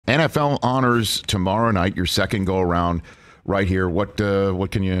NFL honors tomorrow night, your second go around right here. What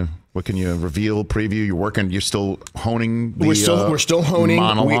can you reveal, preview? You're still honing the we're still honing.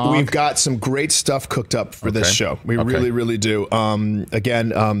 monologue? We've got some great stuff cooked up for this show. We really do. I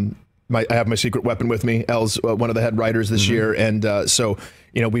have my secret weapon with me. Elle's one of the head writers this year, and so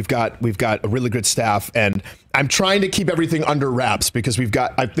we've got a really good staff, and I'm trying to keep everything under wraps because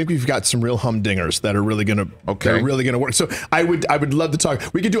I think we've got some real humdingers that are really gonna work. So I would love to talk.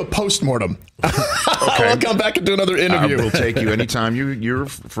 We could do a postmortem. I'll come back and do another interview. I will take you anytime you're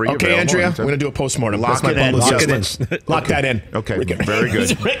free. Okay, Andrea, we're gonna do a postmortem. Lock that in. Okay, very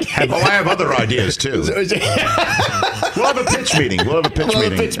good. I have other ideas too. We'll have a pitch meeting. We'll have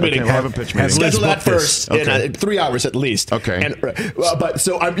a pitch meeting. Schedule that first in 3 hours at least. Okay. And,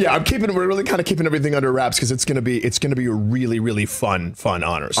 we're really kind of keeping everything under wraps because it's gonna be a really fun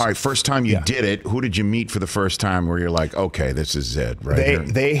honors. All right, first time you did it, who did you meet for the first time where you're like, okay, this is it, right?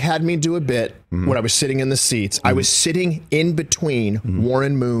 They had me do a bit when I was sitting in the seats. I was sitting in between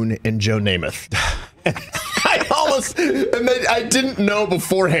Warren Moon and Joe Namath. I didn't know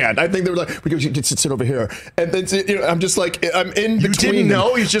beforehand. I think they were like, "We can sit over here," and then I'm just like, I'm in between. You didn't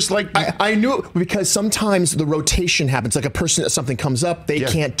know? He's just like, I knew it because sometimes the rotation happens. Like something comes up, they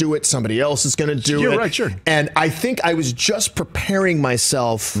can't do it. Somebody else is going to do it. You're right, sure. And I think I was just preparing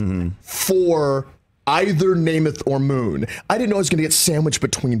myself for either Namath or Moon. I didn't know I was going to get sandwiched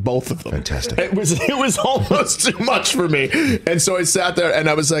between both of them. Fantastic. It was almost too much for me. And so I sat there and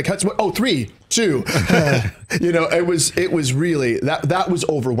I was like, 3, 2. It was really that was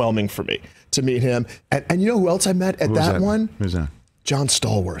overwhelming for me to meet him. And you know who else I met at that one? Who's that? John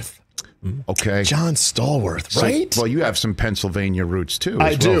Stallworth. Okay. John Stallworth, right? Well, you have some Pennsylvania roots too.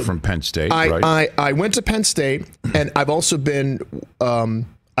 I do. From Penn State, right? I went to Penn State, and I've also been.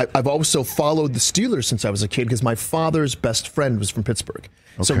 I've also followed the Steelers since I was a kid because my father's best friend was from Pittsburgh.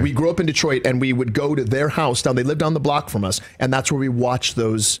 Okay. So we grew up in Detroit, and we would go to their house down. They lived down the block from us, and that's where we watched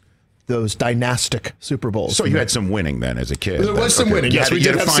those dynastic Super Bowls. So you had some winning then as a kid. There was some winning. Yes, we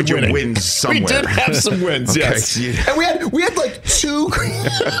did have some winning. Wins somewhere. We did have some wins. Yes, and we had like two.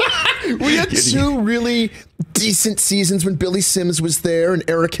 We had two really decent seasons when Billy Sims was there and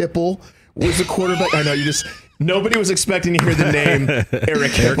Eric Hipple was the quarterback. I know you just. Nobody was expecting to hear the name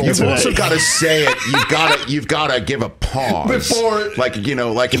Eric Hipple. You've also got to say it. You've got to give a pause before, like in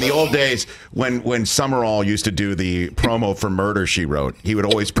the old days when Summerall used to do the promo for Murder She Wrote. He would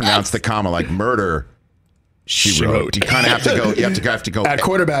always pronounce the comma like Murder She Wrote. You kind of have to go. You have to go at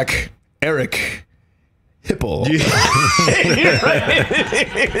quarterback. Eric Hipple. You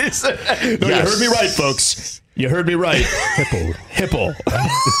heard me right, folks. You heard me right. Hipple.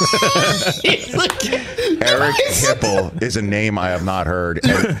 Eric Hipple is a name I have not heard.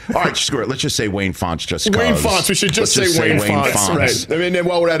 And, all right, screw it. Let's just say Wayne Fonts. Wayne Fonts. We should just say Wayne Fonts. Right. I mean,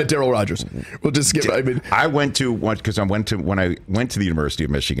 while we're at it, Darryl Rogers. We'll just skip. I went to when I went to the University of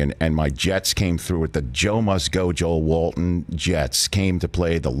Michigan, and my Jets came through with the Joe Must Go, Joel Walton Jets came to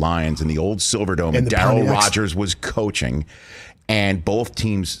play the Lions in the old Silverdome, and Darryl Rogers was coaching. And both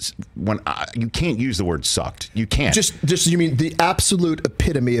teams, you can't use the word sucked. You can't. Just you mean the absolute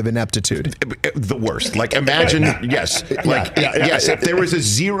epitome of ineptitude? The worst. Like imagine, yes, yes. If there was a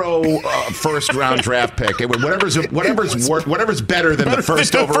 0 first round draft pick, whatever's better than the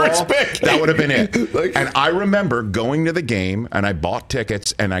first overall, that would have been it. And I remember going to the game, and I bought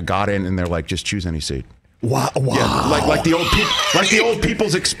tickets, and I got in, and they're like, just choose any seat. Wow! Yeah, like the old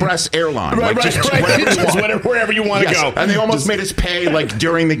People's Express airline, wherever you want to go. And they almost made us pay like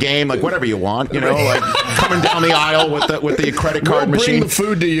during the game, like whatever you want, like coming down the aisle with the credit card machine. Bring the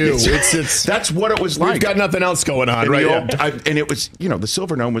food to you. It's that's what it was like. We've got nothing else going on, right? And it was, the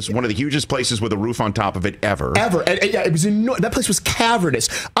Silverdome was one of the hugest places with a roof on top of it ever. And it was that place was cavernous.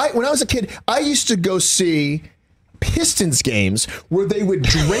 When I was a kid, I used to go see Pistons games where they would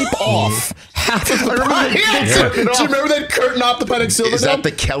drape off half of the Do you remember that curtain off the Panic Silverdome? Is that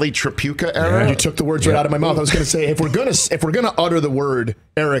the Kelly Tripucka era? You took the words right out of my mouth. I was going to say, if we're gonna utter the word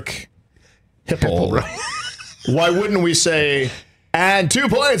Eric Hipple, why wouldn't we say, and 2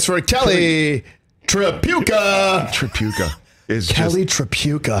 points for Kelly Tripucka? Tripucka is Kelly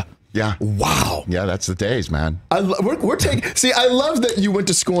Tripucka. Yeah. Wow. Yeah, that's the days, man. We're taking. See, I love that you went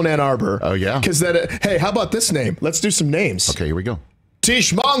to school in Ann Arbor. Oh yeah. Because hey, how about this name? Let's do some names. Okay, here we go.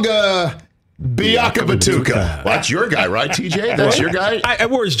 Tishmonga Biaka Batuka. Well, that's your guy, right, TJ? That's your guy? I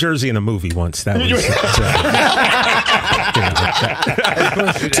wore his jersey in a movie once. That was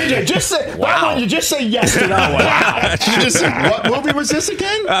TJ, just say, why don't you just say yes to that one? What movie was this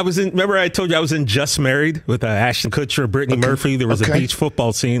again? Remember I told you I was in Just Married with Ashton Kutcher and Brittany Murphy. There was a beach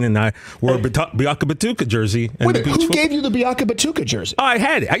football scene, and I wore a Biaka Batuka jersey. Who gave you the Biaka Batuka jersey? Oh, I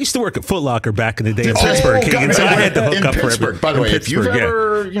had it. I used to work at Foot Locker back in the day in Pittsburgh, Keegan, so I had to hook up for everything. By the way, if you've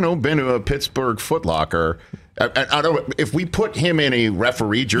ever been to a Pittsburgh Foot Locker, I don't. If we put him in a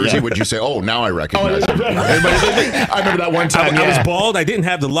referee jersey, would you say, "Oh, now I recognize him"? I remember that one time. I was bald. I didn't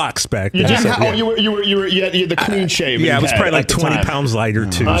have the locks back then. You didn't have, you had the clean shave. Yeah, I was probably like 20 pounds lighter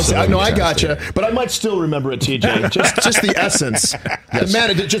too. No, I gotcha, but I might still remember it, TJ. Just the essence,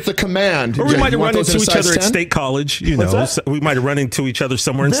 just the command. Or we might have run into each other at State College. We might have run into each other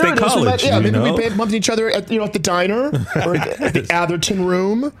somewhere in State College. Maybe we bumped into each other at the diner or at the Atherton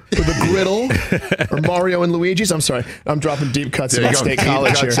Room or the Griddle or Mario and Luigi's. I'm sorry, I'm dropping deep cuts about State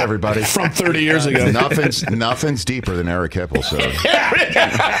College here, everybody, from 30 years ago. Nothing's deeper than Eric Hipple, so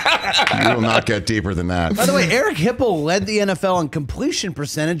you will not get deeper than that. By the way, Eric Hipple led the NFL on completion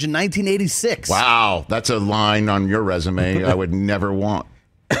percentage in 1986. Wow, that's a line on your resume I would never want.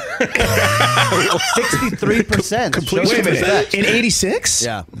 63% completion percentage in '86.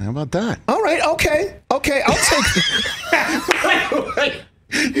 Yeah, how about that? All right, okay, I'll take. Wait.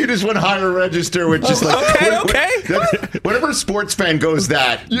 You just went higher register with just whenever a sports fan goes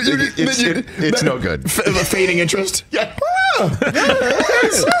that, it's no good. Fading interest. Yeah. What did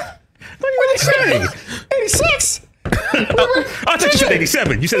you say? 86. I thought you said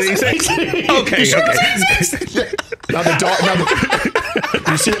 87. You said 86? Okay. Now the dog.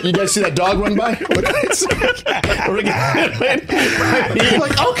 You guys see that dog run by? Okay.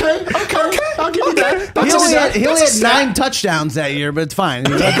 I'll give you that. He only had 9 touchdowns that year, but it's fine.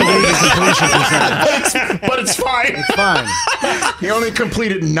 He led the league in completion percentage. But it's fine. It's fine. He only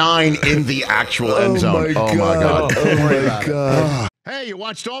completed 9 in the actual end zone. Oh my god. Oh my god. Hey, you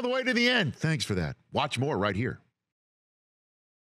watched all the way to the end. Thanks for that. Watch more right here.